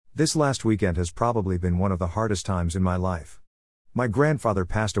This last weekend has probably been one of the hardest times in my life. My grandfather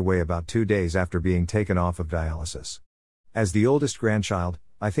passed away about 2 days after being taken off of dialysis. As the oldest grandchild,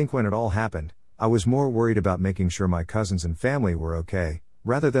 I think when it all happened, I was more worried about making sure my cousins and family were okay,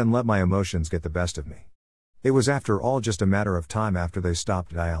 rather than let my emotions get the best of me. It was after all just a matter of time after they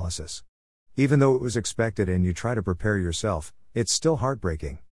stopped dialysis. Even though it was expected and you try to prepare yourself, it's still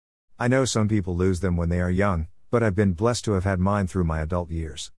heartbreaking. I know some people lose them when they are young, but I've been blessed to have had mine through my adult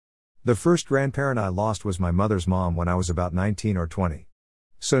years. The first grandparent I lost was my mother's mom when I was about 19 or 20.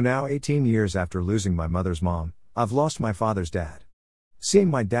 So now 18 years after losing my mother's mom, I've lost my father's dad. Seeing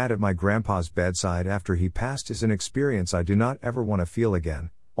my dad at my grandpa's bedside after he passed is an experience I do not ever want to feel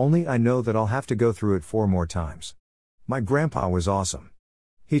again, only I know that I'll have to go through it 4 more times. My grandpa was awesome.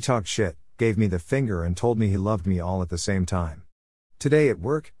 He talked shit, gave me the finger and told me he loved me all at the same time. Today at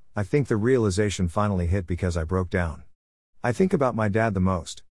work, I think the realization finally hit because I broke down. I think about my dad the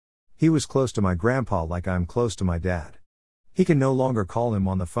most. He was close to my grandpa like I'm close to my dad. He can no longer call him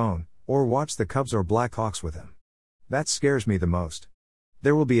on the phone, or watch the Cubs or Blackhawks with him. That scares me the most.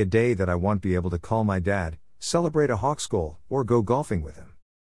 There will be a day that I won't be able to call my dad, celebrate a Hawks goal, or go golfing with him.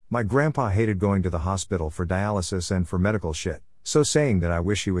 My grandpa hated going to the hospital for dialysis and for medical shit, so saying that I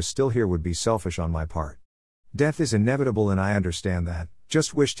wish he was still here would be selfish on my part. Death is inevitable and I understand that,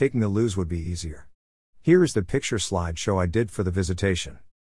 just wish taking the lose would be easier. Here is the picture slideshow I did for the visitation.